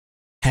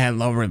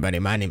Hello everybody,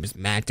 my name is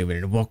Matt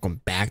and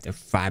welcome back to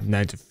Five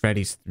Nights at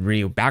Freddy's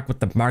 3. We're back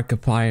with the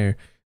Markiplier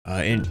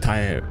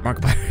entire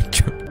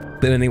Markiplier.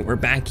 Then we're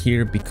back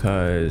here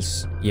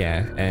because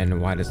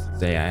and why does it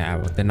say I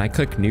have? Then I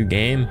click new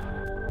game.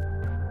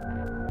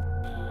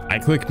 I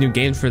click new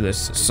game for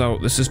this. So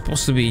this is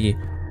supposed to be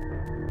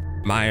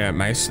my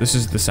this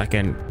is the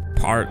second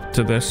part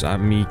to this.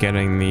 Me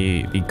getting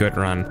the good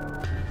run.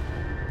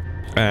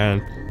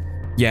 And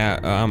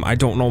I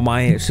don't know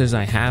why it says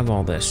I have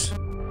all this.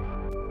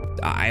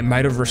 I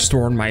might have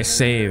restored my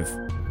save.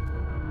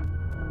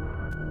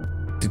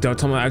 Don't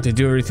tell me I have to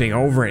do everything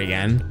over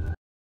again.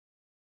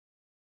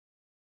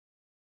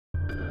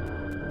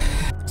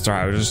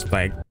 Sorry, I was just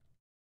like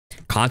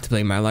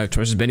contemplating my life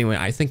choices. But anyway,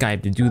 I think I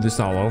have to do this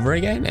all over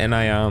again, and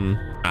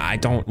I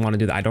don't want to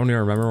do that. I don't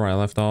even remember where I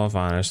left off,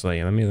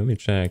 honestly. Let me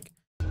check.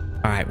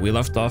 All right, I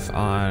left off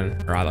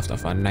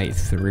on night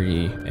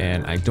 3,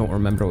 and I don't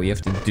remember what we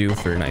have to do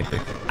for night 3.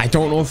 I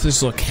don't know if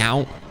this will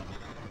count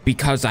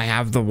because I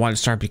have the 1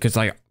 star, because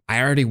like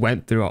I already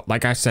went through,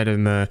 like I said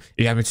in the, if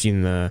you haven't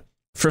seen the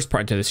first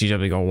part to this, you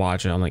have to go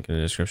watch it. I'll link in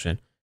the description.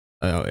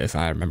 If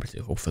I remember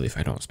to, hopefully, if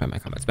I don't spam my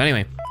comments. But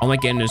anyway, I'll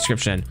link it in the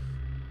description.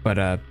 But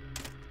I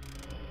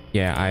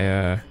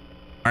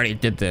already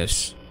did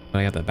this, but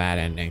I got the bad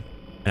ending,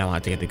 and I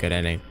want to get the good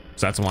ending.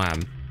 So that's why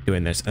I'm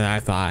doing this. And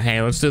I thought,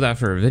 hey, let's do that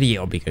for a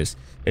video because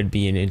it'd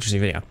be an interesting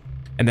video.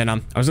 And then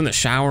I was in the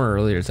shower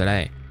earlier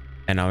today,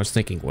 and I was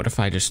thinking, what if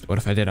I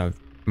did a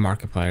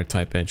Markiplier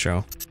type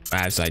intro,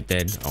 as I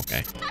did.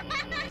 Okay.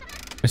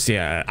 See,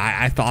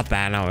 I thought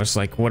that, and I was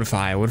like, what if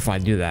I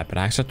do that? But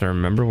I just have to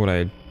remember what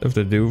I have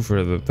to do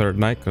for the 3rd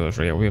night, because I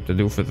forget what we have to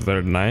do for the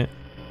 3rd night.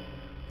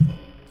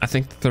 I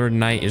think the 3rd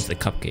night is the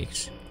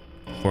cupcakes.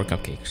 4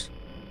 cupcakes.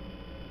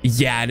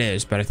 Yeah, it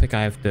is, but I think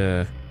I have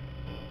to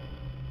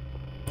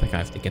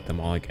get them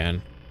all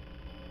again.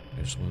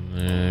 There's one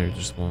there,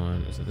 just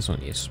one. Is it this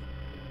one? Yes.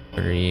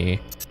 3.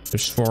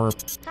 There's 4.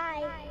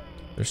 Hi.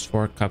 There's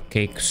 4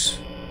 cupcakes.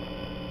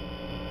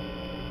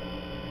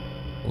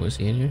 Oh, is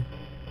he in here?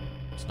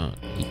 It's not.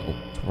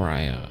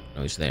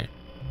 No, he's there.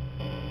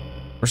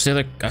 Where's the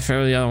other? I forget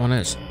where the other one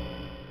is.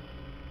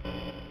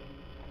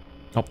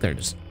 Oh, there it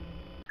is.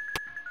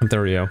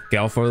 There we go. Get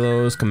all 4 of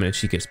those. Come in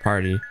Chica's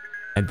party,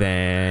 and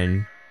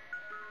then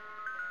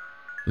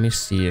let me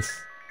see if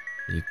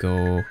you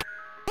go.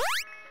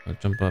 Oh,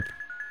 jump up.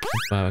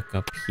 Jump back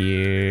up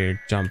here.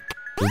 Jump.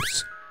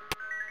 Oops.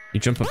 You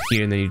jump up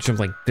here and then you jump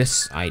like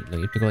this. No,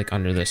 you have to go like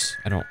under this.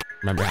 I don't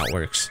remember how it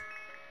works.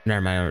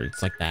 Never mind.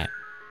 It's like that.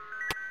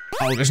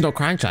 Oh, there's no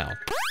crying child.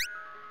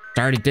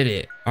 I already did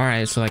it. All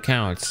right, so that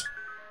counts.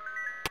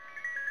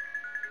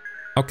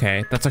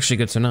 Okay, that's actually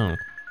good to know.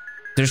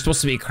 There's supposed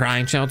to be a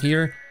crying child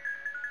here.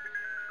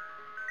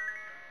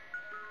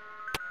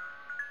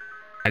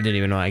 I didn't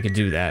even know I could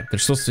do that.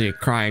 There's supposed to be a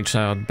crying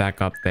child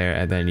back up there,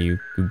 and then you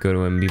go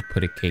to him, you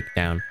put a cake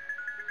down.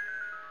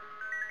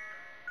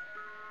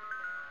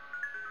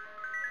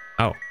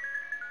 Oh.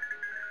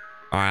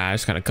 Alright, I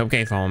just got a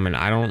cupcake for him, and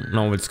I don't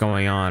know what's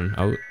going on.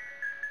 Oh.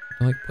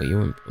 I like put you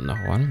in. No,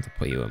 I don't have to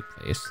put you in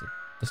place.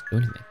 Doesn't do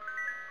anything.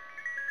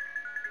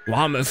 Well,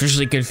 I'm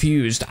officially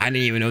confused. I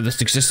didn't even know this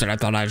existed. I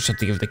thought I just had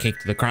to give the cake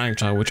to the crying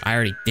child, which I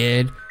already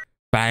did.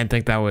 But I didn't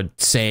think that would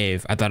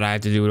save. I thought I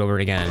had to do it over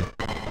again.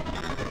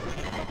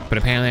 But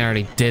apparently I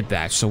already did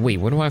that. So wait,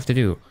 what do I have to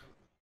do?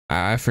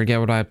 I forget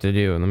what I have to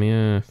do. Let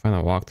me find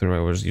that walkthrough I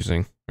was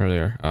using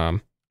earlier.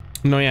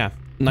 No, yeah.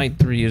 Night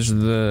 3 is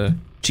the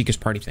Chica's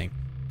party thing.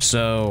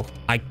 So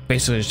I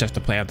basically just have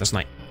to play out this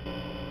night,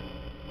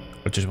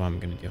 which is what I'm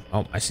gonna do.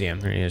 Oh, I see him.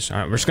 There he is. All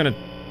right, we're just gonna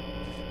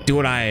do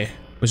what I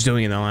was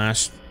doing in the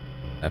last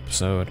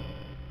episode,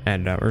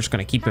 and we're just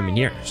gonna keep him in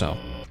here. So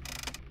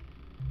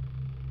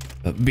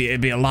it'd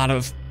be a lot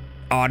of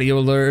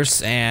audio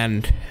alerts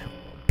and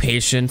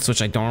patience,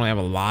 which I don't really have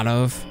a lot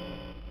of.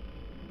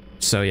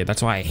 So yeah,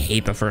 that's why I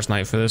hate the first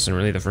night for this, and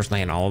really the first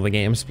night in all of the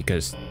games,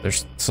 because they're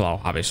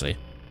slow, obviously.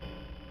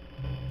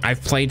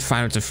 I've played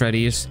Five Nights at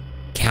Freddy's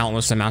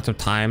countless amounts of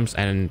times,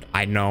 and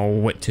I know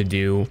what to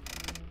do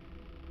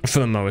for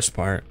the most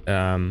part.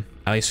 At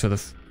least for the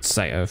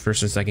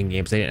first and second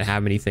games, they didn't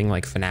have anything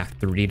like FNAF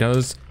 3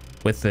 does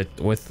with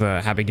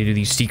having to do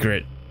these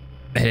secret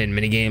hidden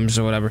mini games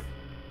or whatever.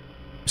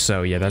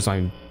 So yeah, that's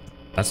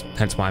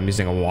hence why I'm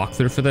using a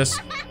walkthrough for this.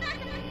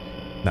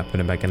 Not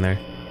putting it back in there.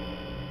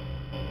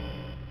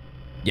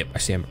 Yep, I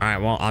see him. All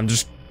right, well, you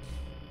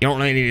don't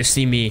really need to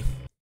see me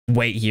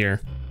wait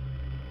here.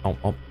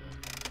 Oh,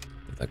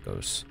 that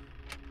goes.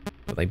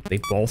 They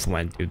both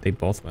went, dude. They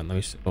both went. Let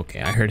me see.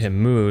 Okay, I heard him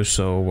move.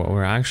 So what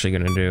we're actually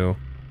gonna do?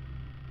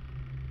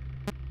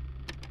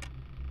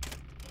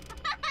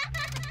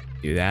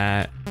 Do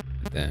that.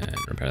 Then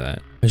repair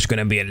that. There's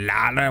gonna be a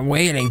lot of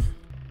waiting.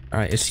 All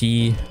right, is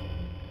he?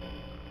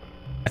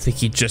 I think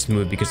he just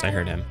moved because I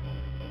heard him.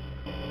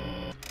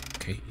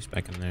 Okay, he's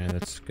back in there.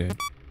 That's good.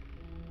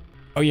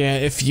 Oh yeah,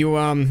 if you're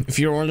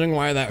wondering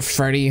why that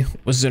Freddy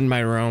was in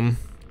my room,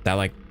 that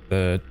like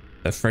the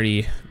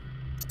Freddy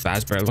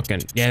Fazbear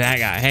looking, yeah, that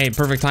guy. Hey,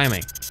 perfect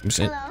timing.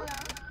 Hello.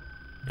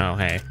 Oh,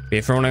 hey.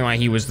 If you're wondering why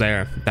he was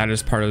there, that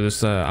is part of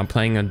this. I'm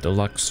playing a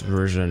deluxe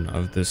version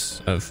of this,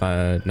 of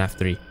FNAF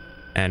 3.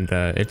 And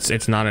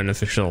it's not an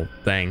official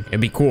thing.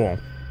 It'd be cool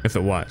if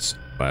it was,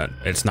 but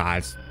it's not.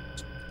 It's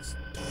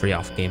free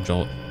off Game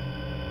Jolt.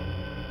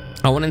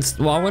 I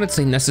wouldn't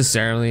say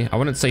necessarily. I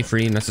wouldn't say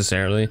free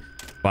necessarily,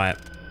 but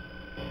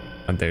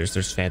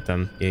there's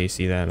Phantom. Yeah, you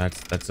see that?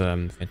 That's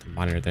Phantom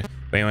monitor there.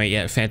 But anyway,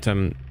 yeah,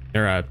 Phantom.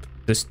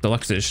 This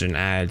deluxe edition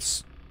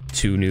adds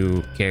 2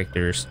 new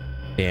characters.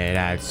 Yeah, it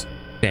adds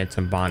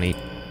Phantom Bonnie.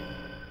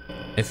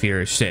 If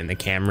you're sitting the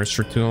cameras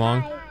for too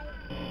long,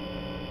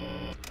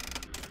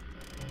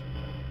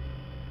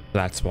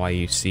 that's why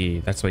you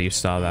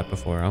saw that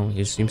before. Oh,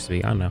 he seems to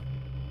be. I don't know.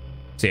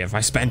 See, if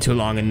I spend too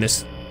long in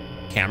this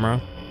camera,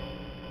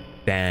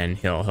 then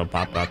he'll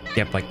pop up.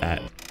 Yep, like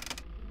that.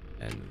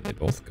 And they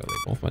both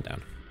went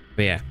down.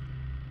 But yeah.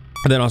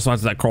 And then also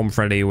has that Chrome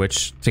Freddy,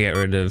 which to get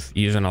rid of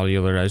using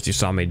audio alert, as you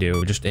saw me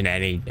do, just in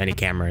any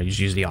camera, you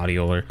just use the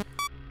audio alert.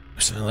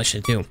 Something I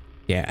should do.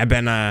 Yeah, I've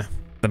been the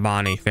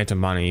Bonnie, Phantom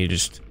Bonnie, you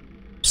just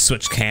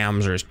switch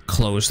cams or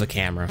close the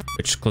camera,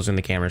 which closing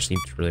the camera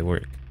seems to really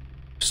work.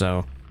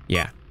 So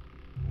yeah,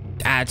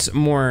 adds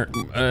more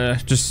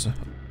just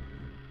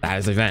that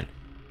is the event.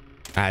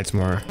 Adds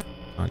more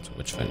onto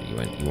which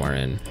event you are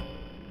in.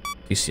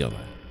 You seal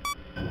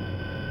that.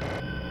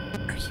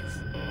 Are you?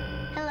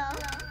 Hello.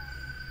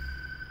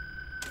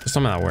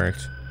 Some of that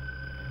worked.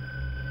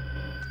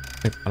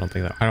 I don't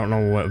think that. I don't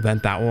know what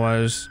event that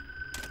was.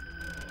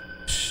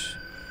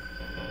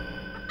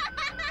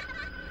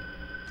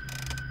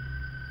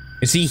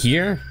 Is he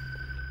here?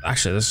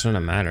 Actually, this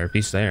doesn't matter if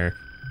he's there.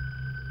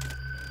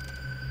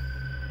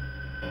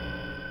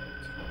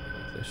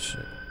 This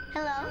shit.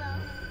 Hello.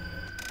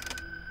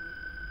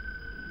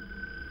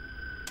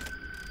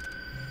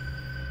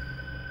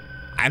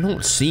 I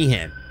don't see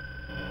him.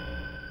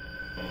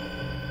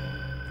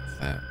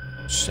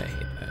 Say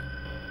that.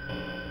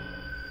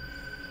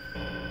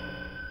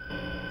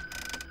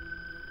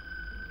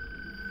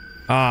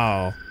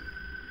 Oh.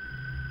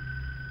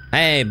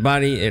 Hey,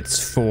 buddy,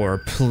 it's 4.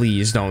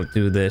 Please don't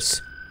do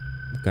this.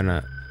 I'm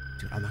not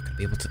gonna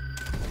be able to.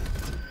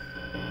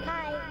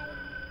 Hi.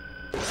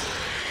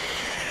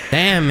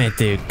 Damn it,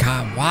 dude.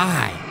 God,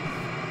 why?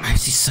 Why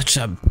is he such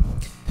a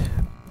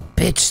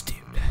bitch,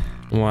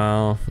 dude?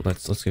 Well,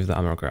 let's give the.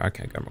 I'm recording.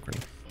 Okay, I'm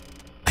recording.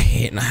 I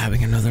hate not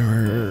having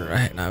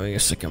a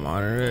second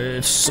monitor.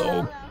 It's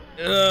so.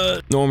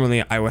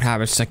 Normally, I would have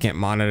a second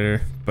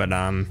monitor, but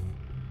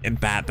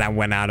that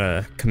went out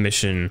of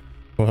commission.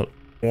 Well,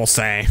 we'll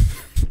say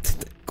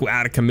go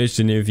out of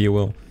commission, if you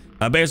will.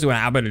 Basically, what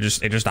happened? It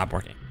just stopped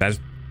working. That's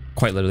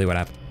quite literally what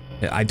happened.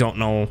 I don't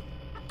know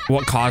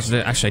what caused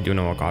it. Actually, I do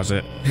know what caused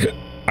it.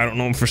 I don't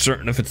know for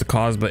certain if it's the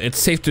cause, but it's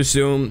safe to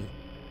assume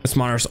this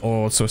monitor's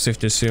old, so it's safe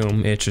to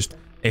assume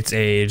its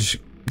age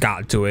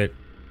got to it.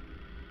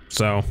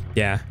 So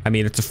yeah, I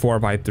mean, it's a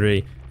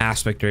 4:3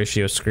 aspect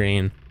ratio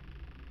screen,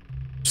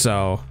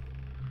 so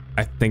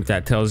I think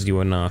that tells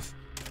you enough.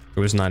 It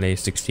was not a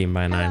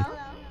 16:9. I'm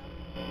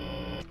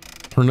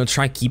gonna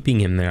try keeping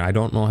him there. I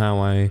don't know how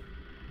did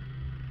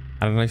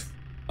I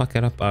fuck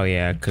it up? Oh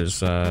yeah,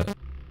 because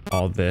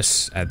all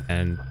this and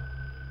then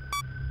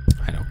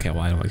I don't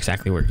know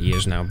exactly where he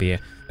is now, but yeah,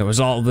 there was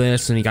all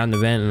this and he got in the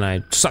vent and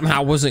I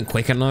somehow wasn't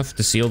quick enough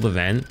to seal the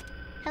vent.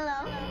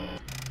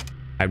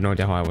 I have no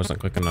idea how I wasn't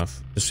quick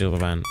enough to seal the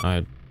vent.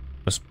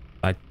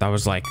 That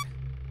was like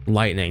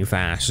lightning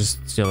fast,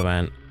 just seal the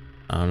vent.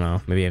 I don't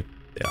know, maybe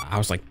I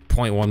was like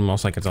 0.1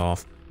 milliseconds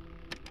off.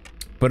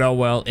 But oh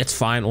well, it's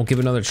fine. We'll give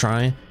it another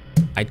try.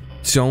 I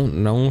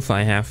don't know if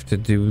I have to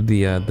do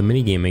the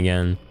mini game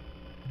again.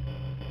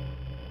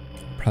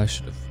 Probably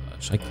should have.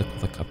 Should I click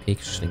all the cupcakes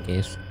just in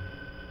case?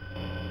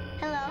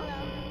 Hello.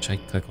 Should I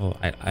click all?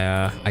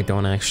 I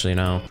don't actually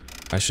know.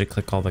 I should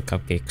click all the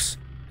cupcakes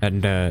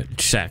and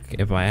check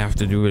if I have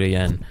to do it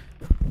again.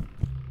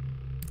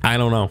 I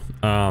don't know.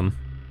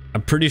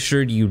 I'm pretty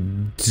sure you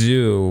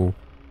do,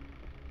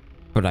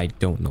 but I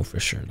don't know for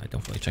sure, and I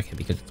don't really check it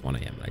because it's 1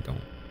 AM. I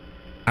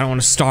don't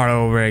want to start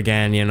over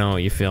again, you know,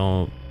 you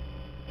feel.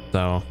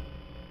 So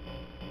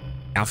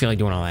I don't feel like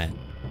doing all that.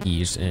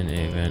 Keys in an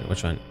event.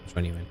 Which one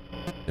even?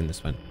 In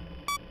this one.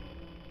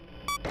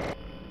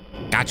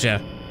 Gotcha.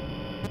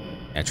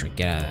 That's right,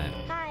 get out of that.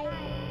 Hi.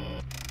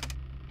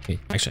 Okay,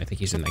 actually I think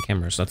he's in that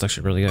camera, so that's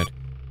actually really good.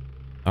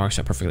 That works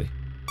out perfectly.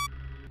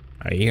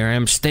 I hear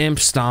him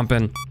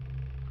stomping.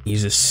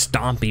 He's a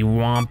stompy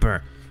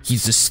womper.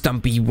 He's a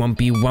stumpy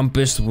wumpy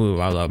wumpus woo.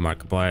 I love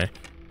Markiplier.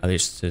 At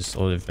least his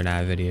older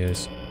FNAF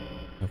videos.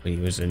 Hopefully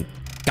he was in.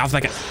 Get off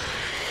that guy.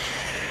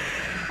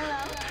 Hello.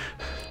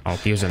 Oh,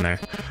 he was in there.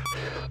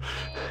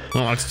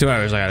 Well, it's 2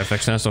 hours I gotta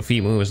fix now, so if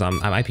he moves, I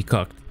might be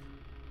cooked.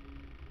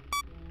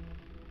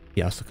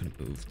 He also could have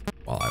moved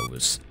while I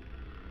was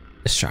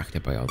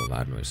distracted by all the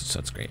loud noises, so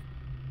that's great.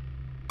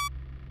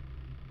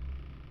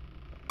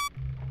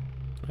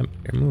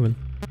 You're moving.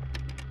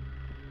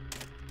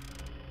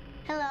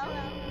 Hello.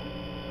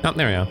 Oh,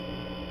 there we go.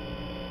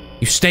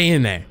 You stay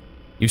in there.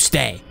 You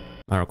stay.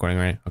 Am I recording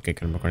right? Okay,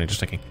 good. I'm recording. Just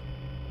checking.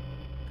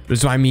 This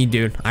is what I mean,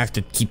 dude. I have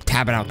to keep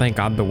tabbing out. Thank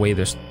God the way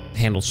this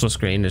handles full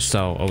screen is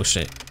so... Oh,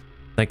 shit.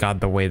 Thank God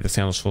the way this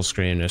handles full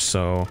screen is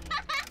so...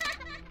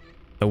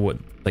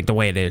 Like, the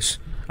way it is.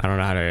 I don't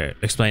know how to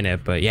explain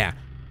it, but yeah.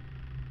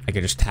 I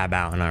could just tab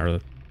out and not really...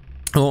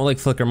 I won't, like,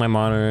 flicker my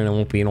monitor and it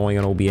won't be annoying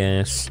on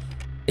OBS.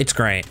 It's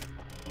great.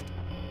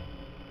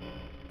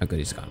 How good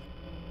he's gone.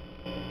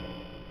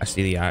 I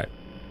see the eye.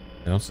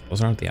 Those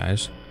aren't the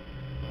eyes.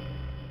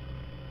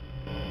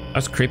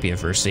 That's creepy at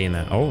first seeing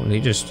that. Oh, he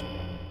just...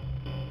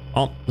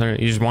 Oh, there,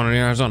 you just wanted to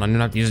hear zone. I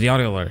didn't have to use the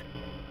audio alert.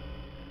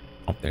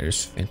 Oh,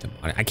 there's Phantom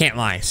Body. I can't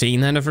lie.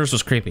 Seeing that at first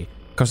was creepy.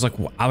 Cause like,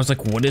 I was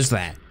like, what is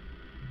that?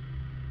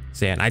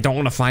 See, and I don't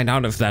want to find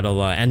out if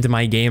that'll end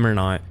my game or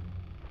not.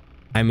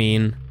 I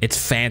mean, it's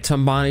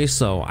Phantom Body,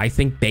 so I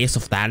think based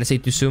off that, I say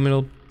to assume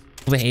it'll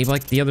behave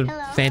like the other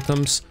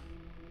Phantoms.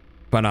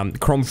 But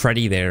Chrome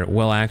Freddy there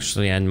will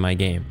actually end my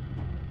game,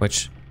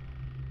 which...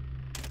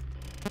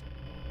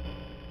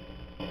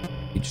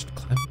 You just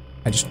clap.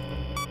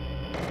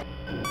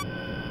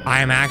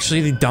 I am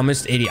actually the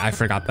dumbest idiot. I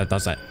forgot that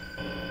does that.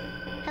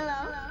 Hello?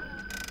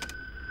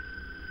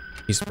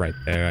 He's right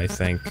there, I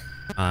think.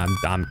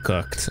 I'm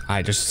cooked.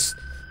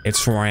 It's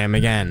 4 AM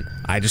again.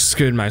 I just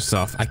screwed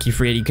myself. I keep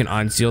forgetting you can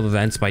unseal the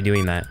vents by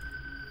doing that.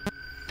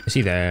 Is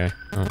he there?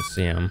 I don't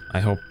see him.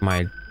 I hope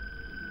my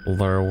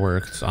lure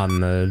worked on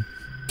the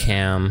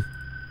cam.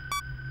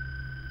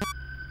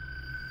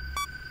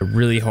 I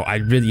really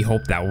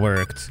hope that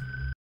worked.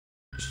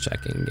 Just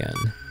checking again.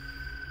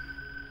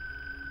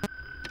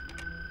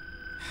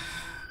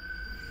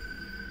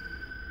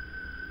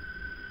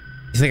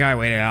 You think I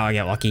waited out, I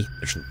get lucky?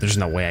 There's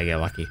no way I get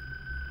lucky.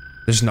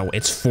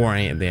 It's 4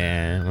 AM.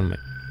 Yeah, what am I?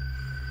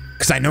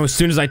 Because I know as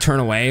soon as I turn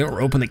away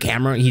or open the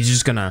camera, he's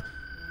just gonna...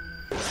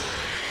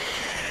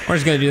 Or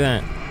he's gonna do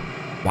that.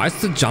 Why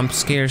does the jump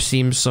scare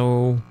seem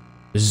so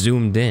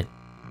zoomed in?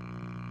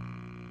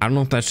 I don't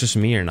know if that's just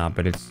me or not,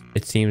 but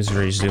it seems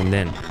very zoomed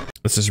in.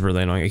 This is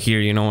really annoying. Here,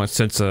 you know what?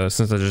 Since I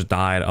just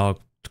died, I'll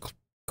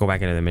go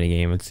back into the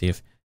minigame and see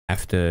if I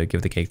have to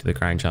give the cake to the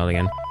crying child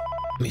again.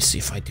 Let me see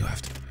if I do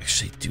have to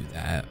actually do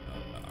that.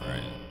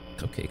 Alright.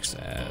 Cupcakes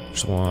that.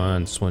 There's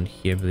one. This one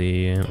here.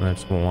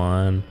 That's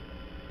one.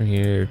 Right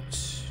here.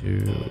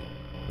 Two.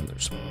 And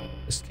there's one.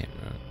 This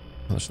camera.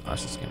 Oh, there's the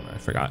last this camera. I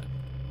forgot.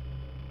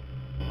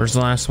 Where's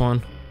the last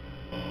one?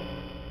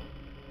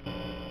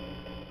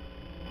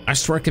 I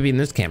swear it could be in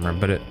this camera,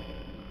 but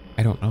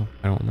I don't know.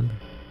 I don't remember.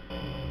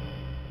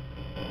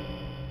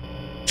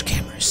 Which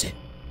camera is it?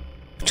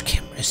 Which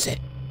camera is it?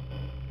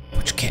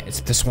 Is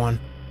it this one?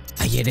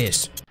 Ah, yeah, it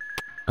is. I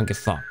don't give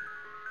a fuck.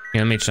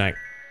 Yeah, let me check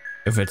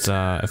if it's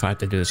if I have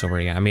to do this over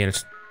again. I mean,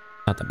 it's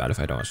not that bad if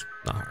I don't. It's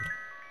not hard.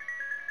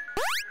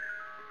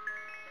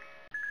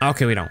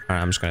 Okay, we don't. All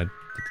right, I'm just gonna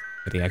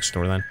get the extra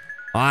door then.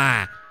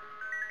 Ah,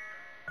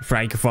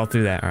 Fry, you can fall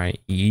through that. All right,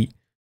 yeet.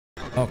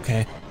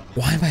 Okay.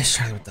 Why am I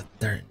starting with the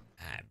third?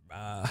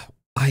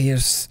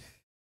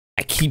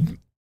 I keep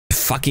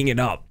fucking it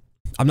up.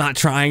 I'm not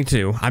trying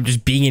to. I'm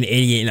just being an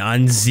idiot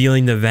and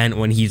unsealing the vent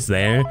when he's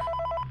there.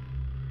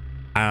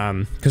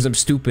 Because I'm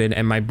stupid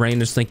and my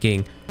brain is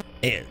thinking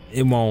it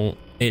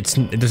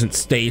doesn't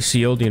stay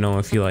sealed, you know,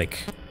 if you like,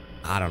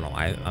 I don't know,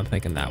 I'm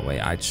thinking that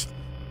way.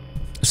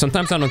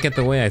 Sometimes I don't get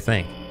the way I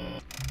think.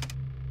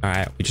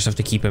 Alright, we just have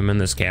to keep him in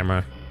this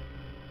camera.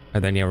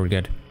 And then yeah, we're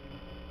good.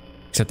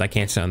 Except I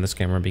can't sit on this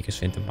camera because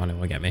Phantom Body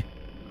will get me.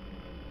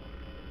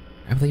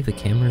 I believe the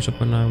camera's up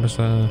when I was,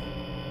 Hi.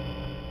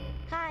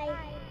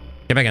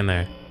 Get back in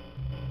there.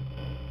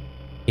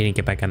 He didn't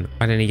get back in.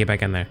 Why didn't he get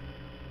back in there?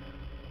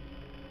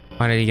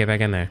 Why did he get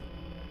back in there?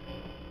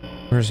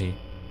 Where is he?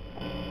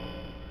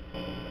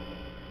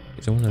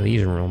 He's in one of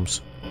these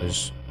rooms.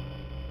 Was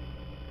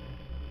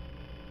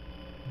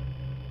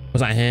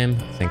that him?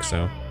 I think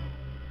so.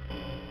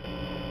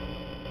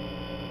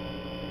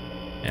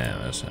 Yeah,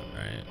 that was him,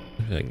 right?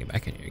 Get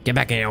back in here. Get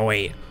back in here,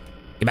 wait.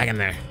 Get back in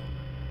there.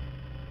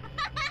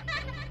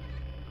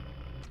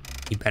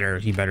 He better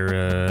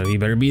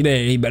be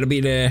there. He better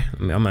be there.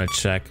 I'm gonna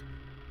check.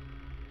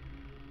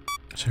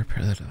 Should I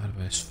repair that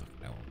device? Fuck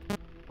no.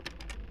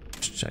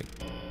 Just check.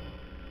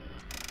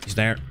 He's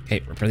there. Okay,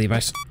 repair the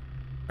device.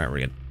 Alright, we're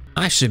good.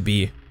 I should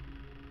be.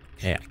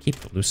 Okay, I keep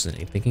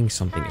hallucinating, thinking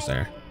something is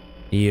there.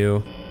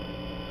 You.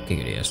 Okay,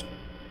 good, he is.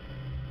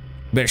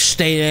 Better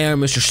stay there,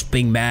 Mr.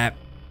 Spingbat.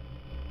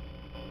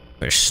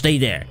 Better stay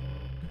there.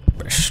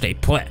 Better stay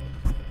put.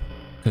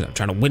 Because I'm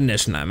trying to win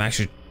this and I'm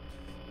actually.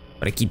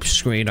 But I keep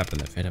screwing it up in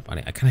the Phantom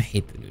Body. I kind of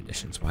hate the new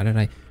additions. Why did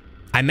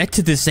I meant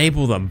to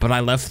disable them, but I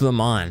left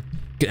them on.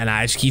 And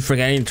I just keep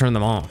forgetting to turn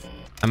them off.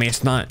 I mean,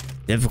 it's not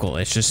difficult.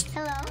 It's just...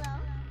 Hello?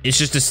 It's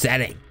just a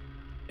setting.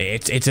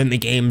 It's in the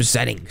game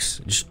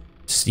settings. Just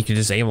you can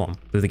disable them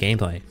through the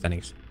gameplay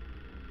settings.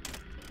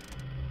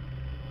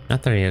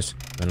 Not there he is.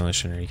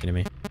 Ventilation, are you kidding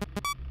me?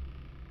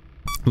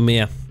 But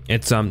yeah,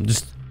 it's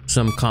just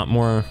some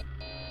more...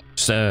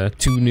 2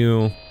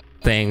 new...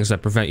 things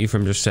that prevent you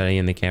from just setting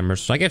in the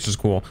cameras, so I guess it's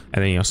cool.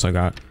 And then you also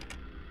got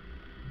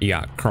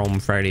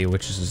Chrome Freddy,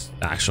 which is his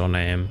actual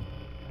name,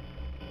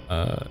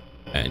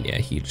 and yeah,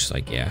 he just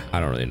like, yeah, I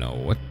don't really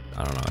know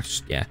I don't know. It's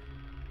just, yeah.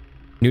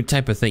 New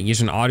type of thing.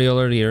 Use an audio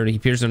alert. He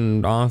appears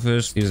in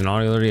office. Use an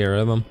audio alert. Get rid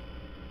of him.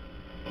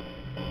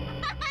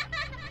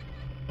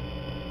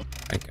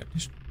 I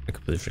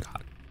completely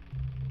forgot.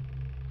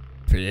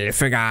 Completely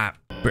forgot.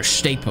 Better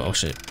stay put. Oh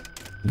shit.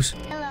 Oops.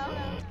 Hello?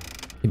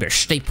 You better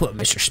stay put,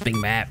 Mr.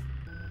 Spingbap.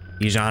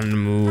 He's on the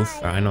move.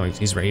 Oh, I know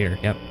he's right here.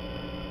 Yep.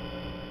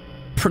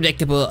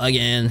 Predictable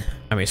again.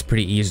 I mean, it's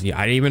pretty easy.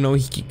 I didn't even know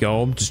he could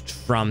go just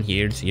from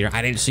here to here.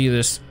 I didn't see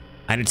this.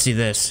 I didn't see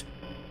this.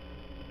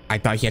 I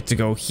thought he had to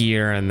go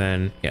here and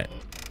then get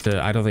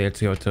to. I don't think he had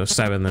to go to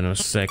 7, then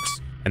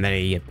 6, and then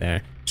he get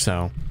there.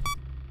 So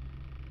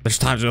there's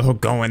times where he'll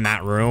go in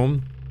that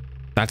room.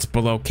 That's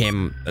below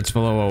Kim. That's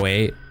below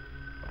 08.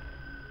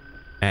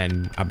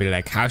 And I'll be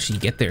like, how should he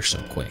get there so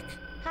quick?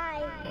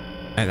 Hi.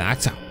 And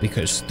that's how,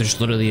 because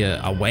there's literally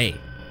a way.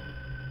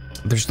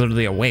 There's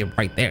literally a way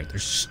right there.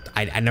 There's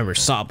I never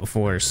saw it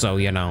before, so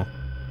you know.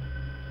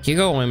 Keep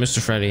going, Mr.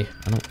 Freddy.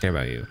 I don't care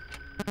about you.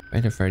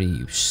 Mr. Freddy,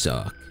 you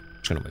suck. I'm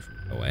just gonna wait for him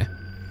to go away.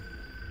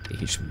 He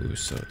just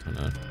moves, so turn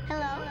on.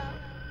 Hello?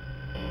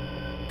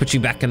 Put you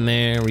back in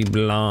there where you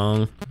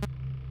belong.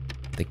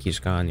 I think he's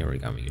gone. You already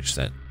got me. You're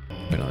set.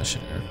 Put all this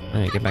shit here.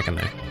 Alright, get back in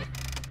there.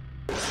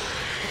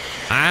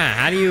 Ah,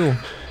 how do you...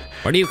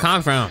 Where do you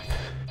come from?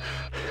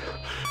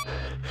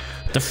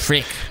 The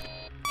frick?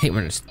 Hate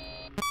when it's...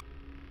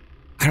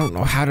 I don't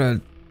know how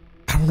to...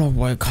 I don't know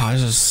what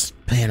causes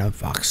Phantom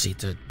Foxy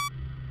to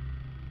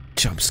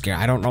jump scare.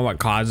 I don't know what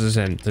causes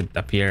him to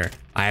appear.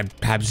 I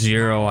have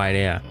zero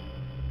idea.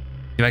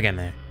 Get back in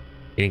there.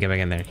 He didn't get back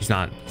in there. He's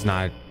not...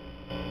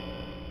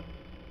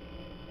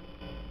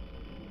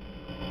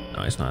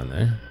 No, he's not in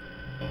there.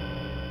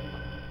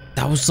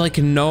 That was like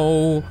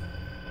no...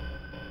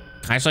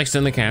 Can I just like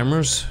send the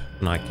cameras?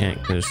 No, I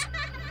can't because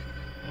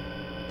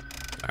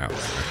that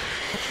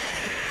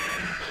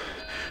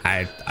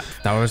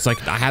was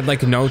like I had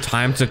like no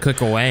time to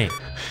click away.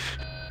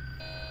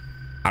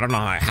 I don't know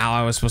how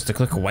I was supposed to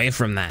click away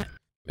from that.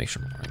 Make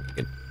sure I'm wearing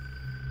good.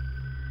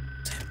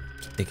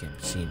 They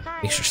can't see.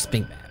 Make sure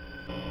Spink bad.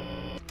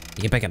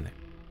 Get back in there.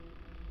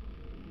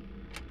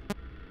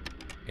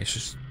 It's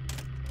just.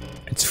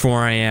 It's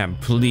 4 AM.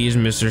 Please,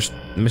 Mr.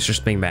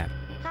 Spingbap.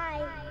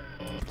 Hi.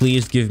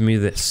 Please give me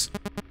this.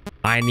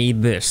 I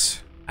need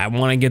this. I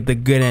want to get the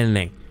good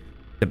ending.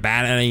 The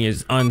bad ending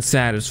is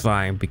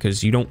unsatisfying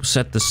because you don't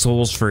set the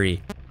souls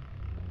free.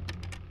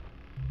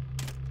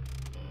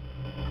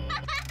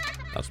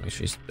 Let's make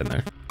sure he's in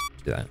there.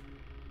 Let's do that.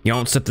 You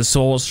don't set the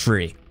souls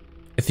free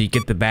if you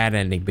get the bad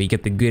ending, but you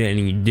get the good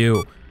ending, you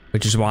do.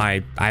 Which is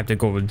why I have to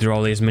go through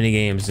all these mini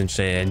games and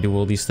shit and do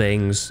all these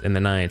things in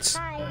the nights.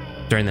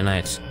 Hi. During the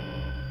nights.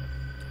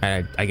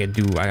 I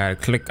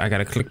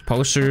gotta click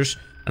posters,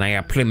 and I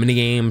gotta play mini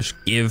games,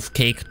 give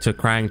cake to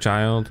crying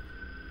child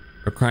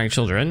or crying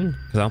children,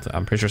 because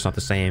I'm pretty sure it's not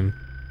the same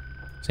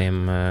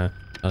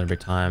every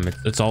time.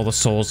 It's all the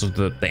souls of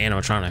the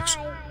animatronics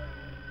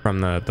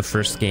from the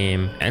first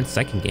game and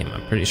second game.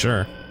 I'm pretty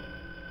sure.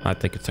 I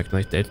think it's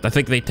technically. I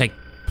think they take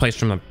place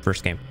from the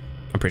first game.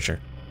 I'm pretty sure.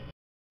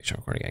 Make sure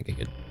I'm recording again.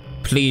 Good.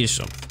 Please,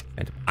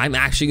 I'm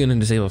actually gonna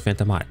disable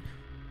Phantom Hot.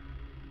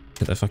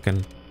 Cause I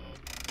fucking.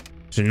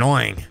 He's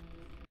annoying.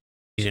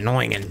 He's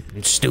annoying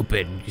and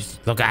stupid.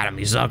 Look at him.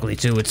 He's ugly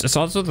too. It's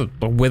also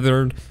the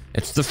withered.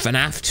 It's the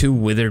FNAF 2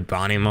 withered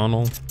body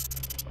model.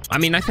 I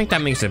mean, I think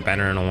that makes it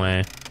better in a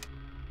way.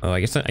 Oh,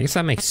 I guess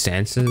that makes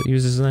sense. It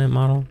uses that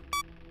model.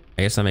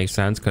 I guess that makes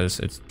sense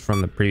because it's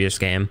from the previous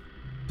game,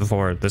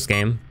 before this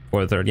game,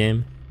 or the third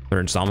game,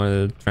 third installment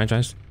of the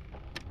franchise.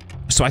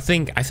 So I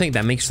think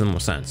that makes the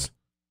most sense.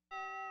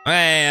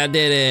 Hey, I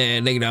did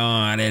it. Ding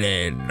dong, I did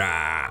it.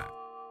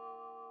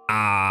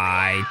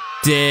 I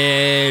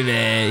did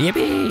it.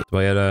 Yippee.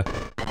 But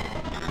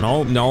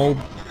no.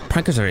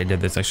 Prankers already did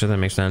this. Actually, that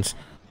makes sense.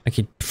 I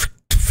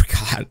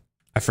forgot.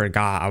 I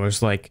forgot. I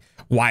was like,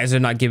 why is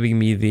it not giving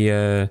me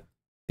the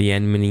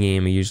end mini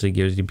game it usually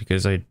gives you,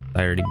 because I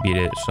already beat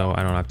it, so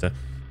I don't have to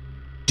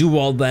do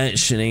all that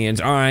shenanigans.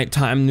 All right,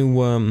 time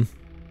to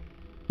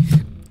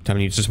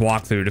just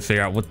walk through to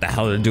figure out what the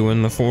hell to do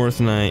in the fourth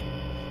night.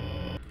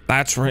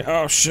 That's right.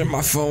 Oh shit,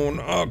 my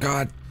phone. Oh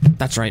god.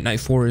 That's right.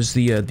 Night 4 is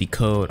the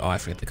code. Oh, I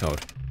forget the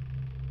code.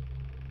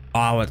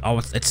 Oh,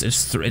 it's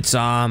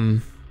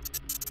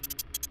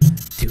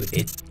dude,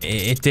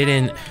 it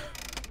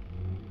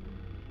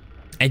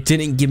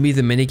didn't give me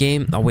the mini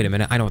game. Oh wait a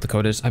minute, I know what the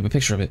code is. I have a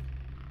picture of it.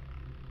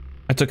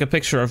 I took a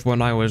picture of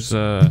when I was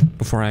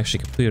before I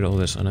actually completed all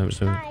this, and I was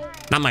doing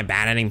not my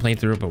bad ending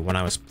playthrough, but when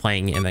I was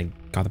playing and I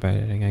got the bad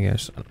ending. I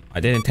guess I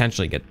didn't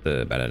intentionally get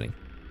the bad ending.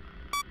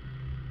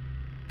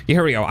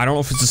 Here we go. I don't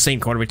know if it's the same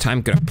code every time.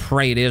 I'm gonna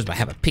pray it is, but I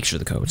have a picture of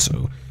the code.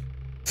 So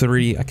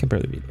 3. I can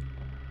barely read it.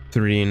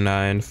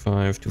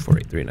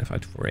 395248.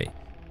 395248.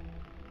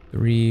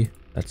 3.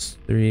 That's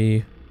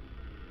 3.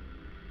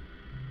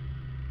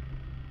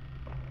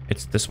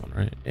 It's this one,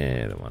 right?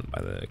 Yeah, the one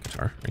by the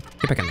guitar.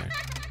 Get back in there.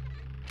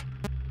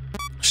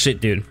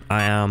 Shit, dude.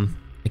 I am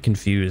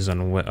confused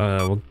on what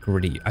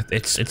gritty.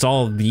 It's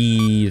all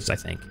these, I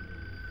think.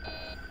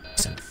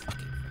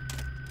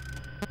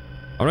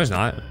 Oh no, it's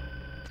not.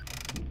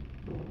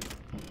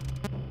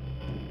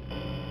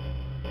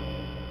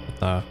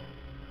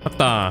 What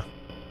the?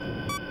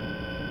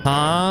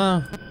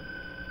 Huh?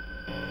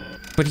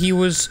 But he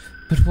was,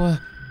 but what?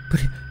 But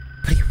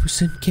he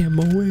was in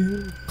camo.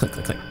 Click,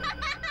 click, click.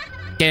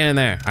 Get in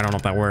there. I don't know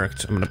if that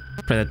worked. I'm gonna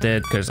pray that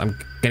did, because I'm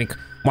getting,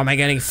 why am I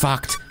getting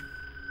fucked?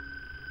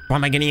 Why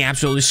am I getting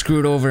absolutely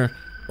screwed over?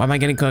 Why am I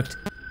getting cooked?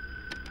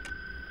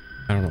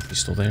 I don't know if he's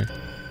still there.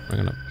 We're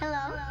gonna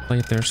play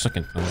it there a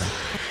second.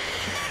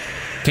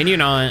 Can you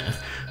not?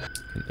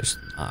 Can this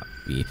not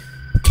be?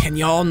 Can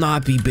y'all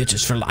not be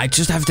bitches for? I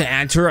just have to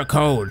enter a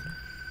code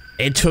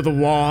into the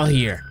wall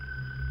here.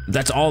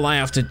 That's all I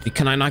have to.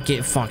 Can I not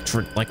get fucked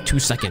for like 2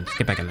 seconds?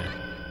 Get back in there.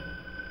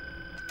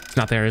 He's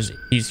not there, is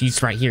he?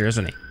 He's right here,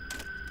 isn't he?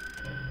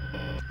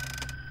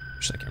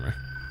 Where's that camera?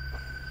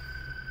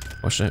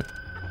 Oh shit.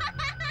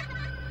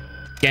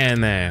 Get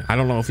in there. I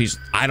don't know if he's.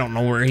 I don't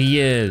know where he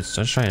is.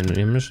 Let's try and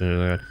mission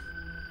that.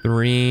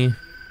 3,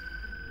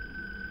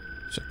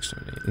 6,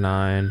 7, 8,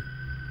 9,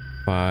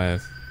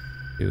 5,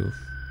 2,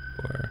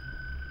 4,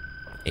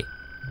 8.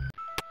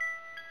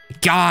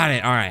 Got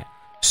it. All right.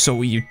 So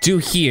what you do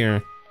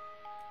here?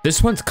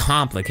 This one's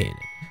complicated.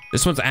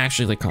 This one's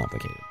actually like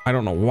complicated. I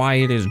don't know why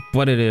it is,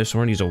 but it is. So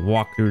we're gonna use a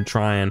walkthrough,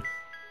 try and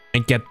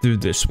get through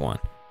this one.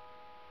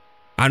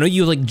 I know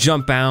you like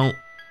jump out,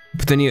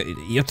 but then you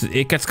have to.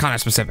 It gets kind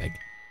of specific.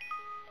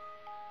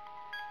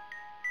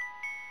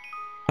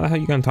 How the hell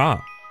you gonna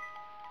top?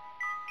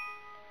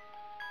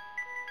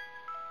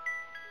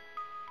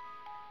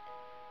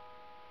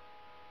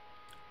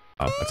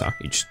 Oh, that's how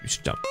you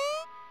just jump.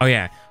 Oh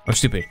yeah, I'm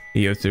stupid.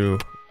 You go through.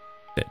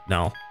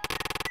 No,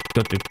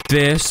 go through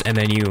this, and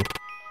then you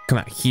come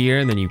out here,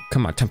 and then you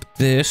come out top of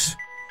this,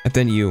 and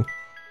then you,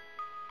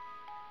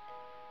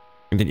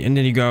 and then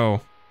you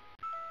go.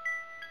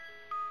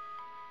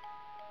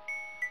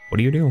 What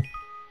do? You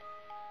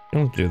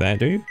don't do that,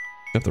 do you?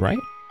 Up the right.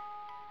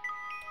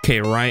 Okay,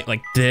 right,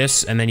 like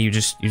this, and then you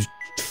just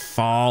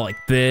fall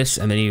like this,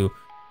 and then you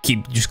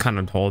just kind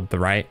of hold the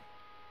right,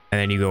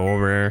 and then you go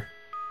over.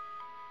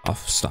 I'll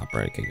stop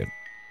right. Okay, good.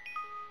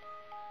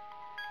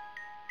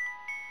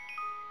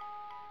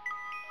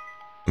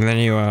 And then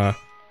you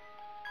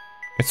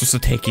it's supposed to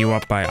take you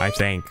up by, I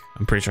think.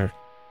 I'm pretty sure.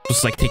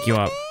 It's supposed to like take you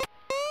up.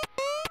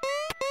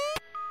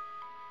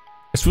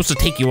 It's supposed to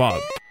take you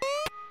up.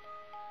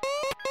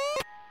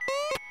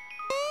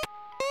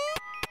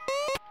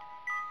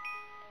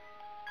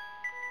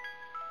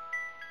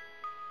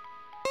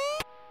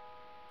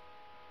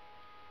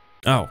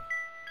 Oh.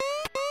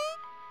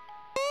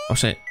 Oh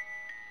shit.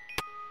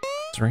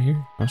 It's right here?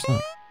 No, it's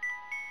not.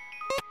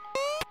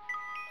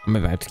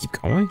 Maybe I have to keep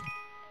going?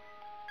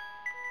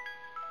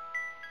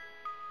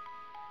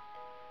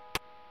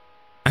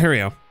 Here we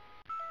go.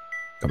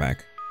 Go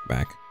back.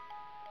 Back.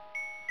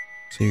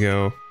 So you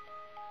go.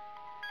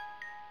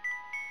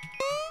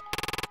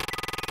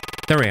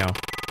 There we go.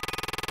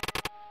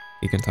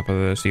 You get on top of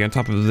this. You get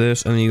on top of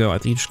this, and then you go. I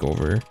think you just go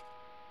over.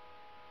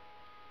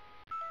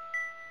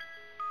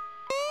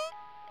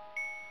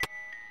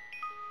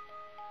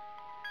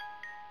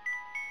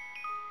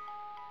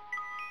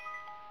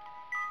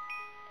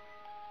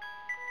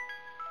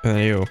 And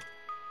then you.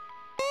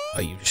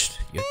 Oh, you just.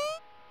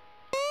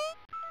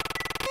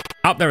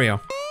 Oh, there we go.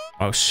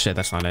 Oh shit,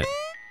 that's not it.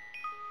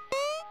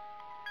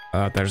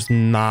 That's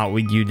not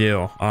what you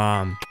do.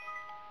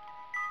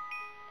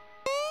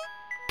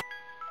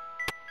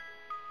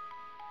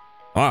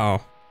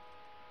 Uh-oh.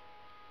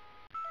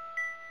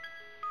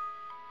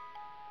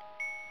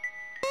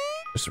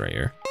 Just right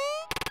here.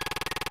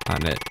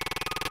 On it.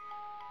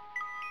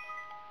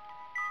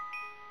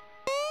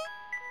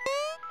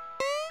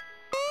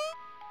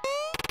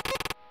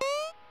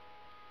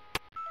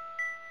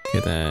 Okay,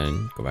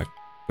 then go back.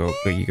 Go,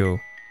 you go.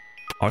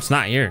 Oh, it's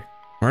not here.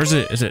 Where is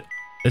it? Is it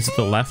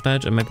the left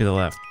edge? It might be the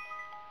left.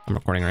 I'm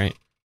recording, right?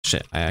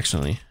 Shit, I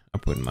accidentally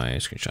uploaded my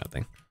screenshot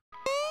thing.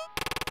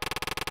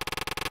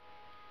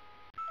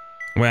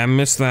 Wait, I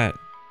missed that.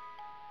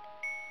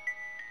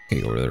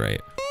 Okay, go to the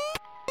right.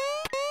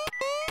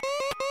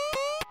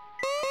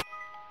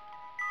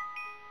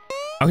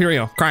 Oh, here we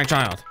go. Crying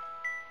child.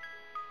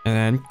 And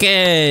then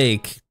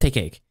cake. Take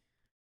cake.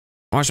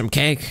 I want some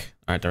cake.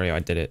 All right, there we go. I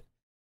did it.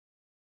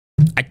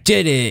 I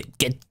did it.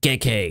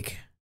 Get cake.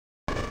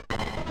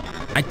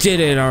 I did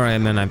it. All right,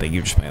 and then I think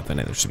you just play up the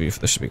night. This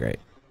should be great.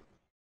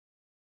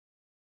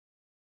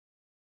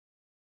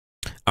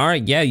 All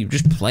right, yeah, you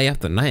just play up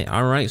the night.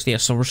 All right, so yeah,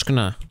 so we're just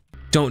gonna.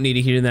 Don't need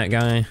to hear that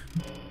guy.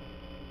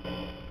 Where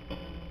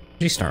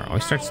did he start? Oh,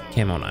 he starts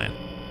camo 9.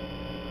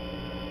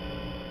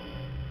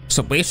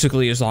 So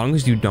basically, as long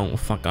as you don't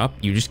fuck up,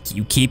 you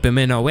keep him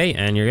in 08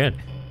 and you're good.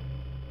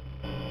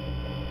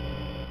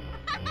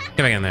 Get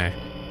back in there.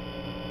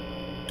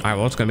 All right,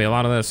 well, it's gonna be a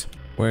lot of this.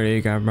 Where do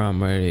you come from?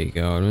 Where do you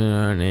go?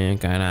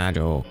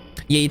 Yeah,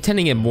 you tend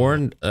to get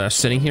bored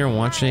sitting here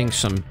watching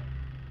some.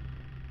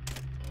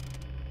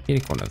 He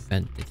didn't go on a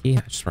vent, did he?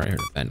 I just heard a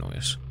vent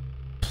noise.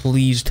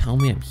 Please tell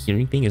me I'm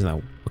hearing things. Is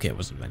that okay? It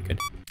wasn't that good.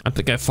 I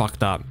think I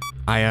fucked up.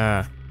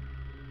 I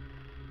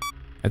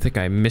think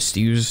I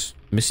misused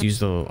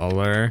the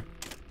lure.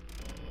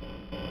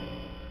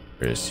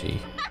 Where is he?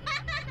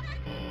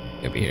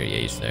 He'll be here. Yeah,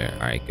 he's there.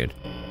 All right, good.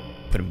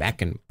 Put him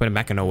back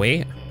in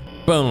away.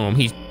 Boom,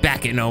 he's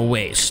back in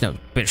away. So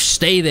better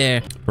stay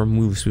there.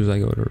 Remove as soon as I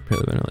go to repair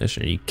the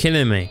ventilation. Are you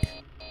kidding me?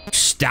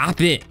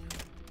 Stop it.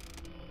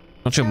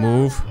 Don't you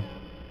move.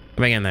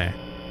 Get back in there.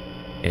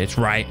 It's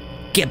right.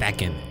 Get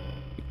back in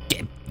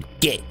there.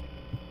 Get.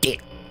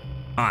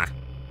 Ah.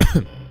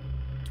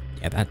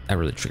 Yeah, that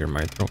really triggered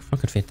my throat.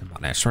 Fucking phantom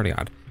bot. I swear to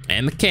God.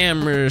 And the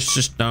camera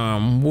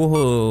system.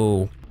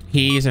 Whoa.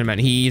 He's in a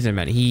vent. He's in a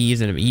vent.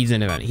 He's in a vent. He's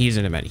in a vent. He's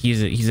in a vent. He's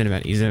in a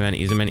vent. He's in a vent.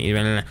 He's in a vent. He's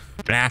in a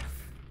vent.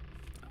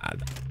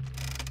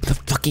 The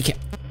fucking cat.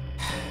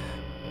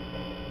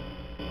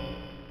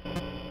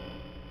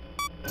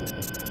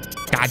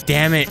 God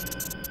damn it.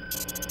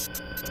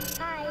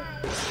 Hi.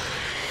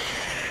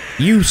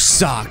 You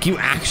suck. He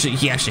actually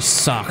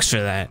sucks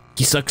for that.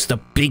 He sucks the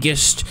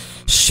biggest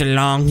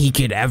schlong he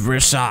could ever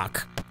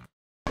suck.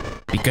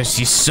 Because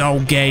he's so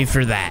gay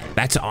for that.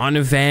 That's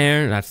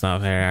unfair. That's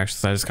not fair.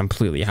 Actually, that is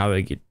completely how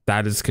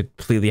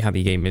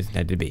the game is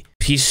intended to be.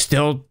 He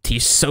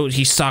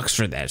sucks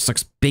for that.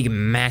 Sucks big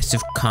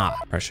massive cock.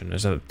 Impression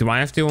is do I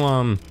have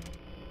to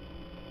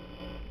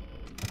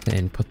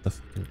input the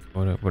fucking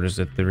quota? What is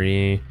it?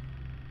 3.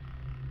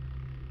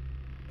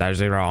 That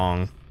is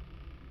wrong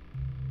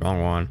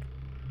one.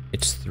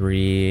 It's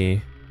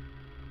 3.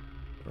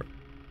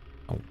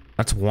 Oh,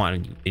 that's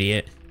 1, you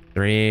idiot.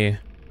 3,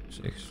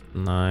 6,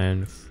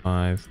 9,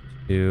 5,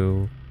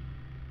 2,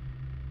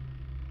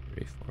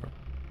 3, 4,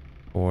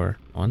 4,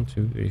 1,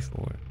 2, 3,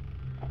 4,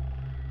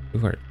 2,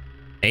 4,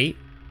 8.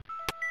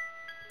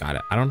 Got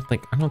it. I don't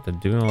have to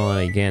do all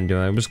that again, do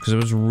I? It was because it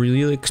was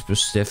really like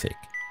specific.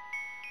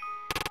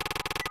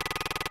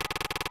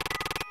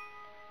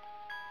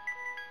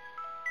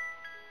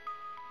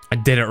 I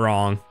did it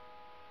wrong.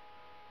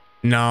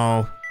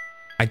 No,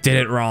 I did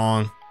it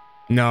wrong.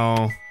 No,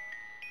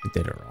 I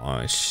did it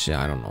wrong. Shit,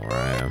 I don't know where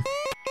I am.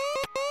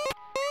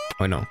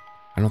 Oh no,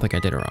 I don't think I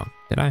did it wrong.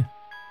 Did I?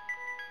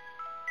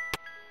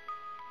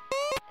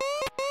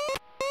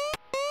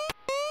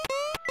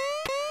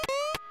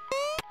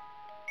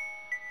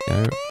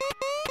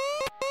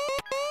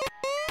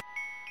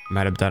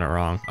 Might have done it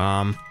wrong.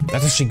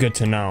 That's actually good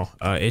to know.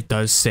 It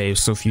does save,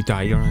 so if you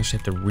die, you don't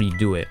actually have to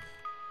redo it.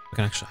 I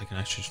can actually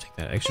just take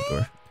that exit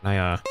door. Can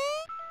I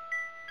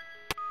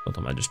hold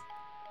on, I just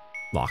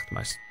locked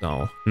my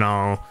no.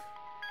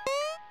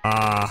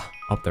 Oh,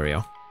 there we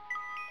go.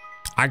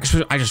 I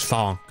just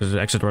fall because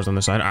the exit door's on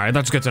the side. All right,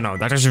 that's good to know.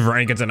 That's actually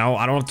very good to know.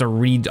 I don't have to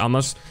read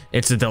unless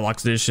it's a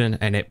deluxe edition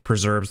and it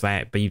preserves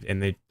that. But in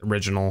the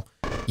original,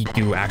 you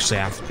do actually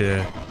have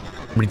to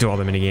redo all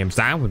the mini games.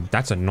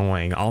 That's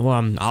annoying.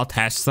 I'll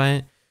test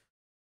that.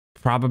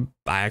 I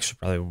actually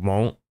probably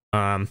won't.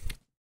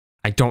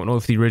 I don't know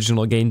if the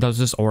original game does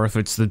this or if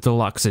it's the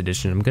deluxe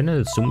edition. I'm gonna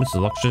assume it's the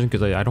deluxe edition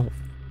because I don't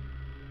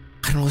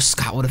know if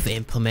Scott would have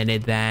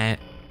implemented that.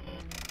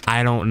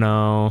 I don't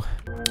know.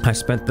 I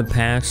spent the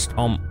past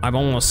I've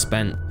almost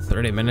spent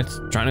 30 minutes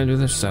trying to do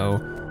this, so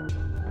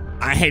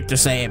I hate to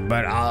say it,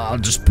 but I'll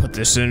just put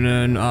this in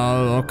and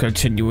I'll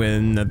continue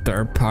in the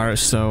third part.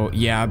 So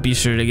yeah, be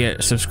sure to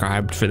get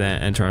subscribed for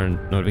that and turn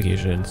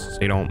notifications so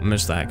you don't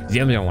miss that, because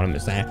you don't want to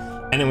miss that.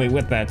 Anyway,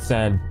 with that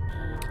said,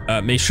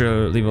 make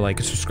sure to leave a like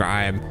and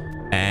subscribe,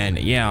 and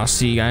yeah, I'll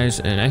see you guys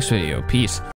in the next video. Peace.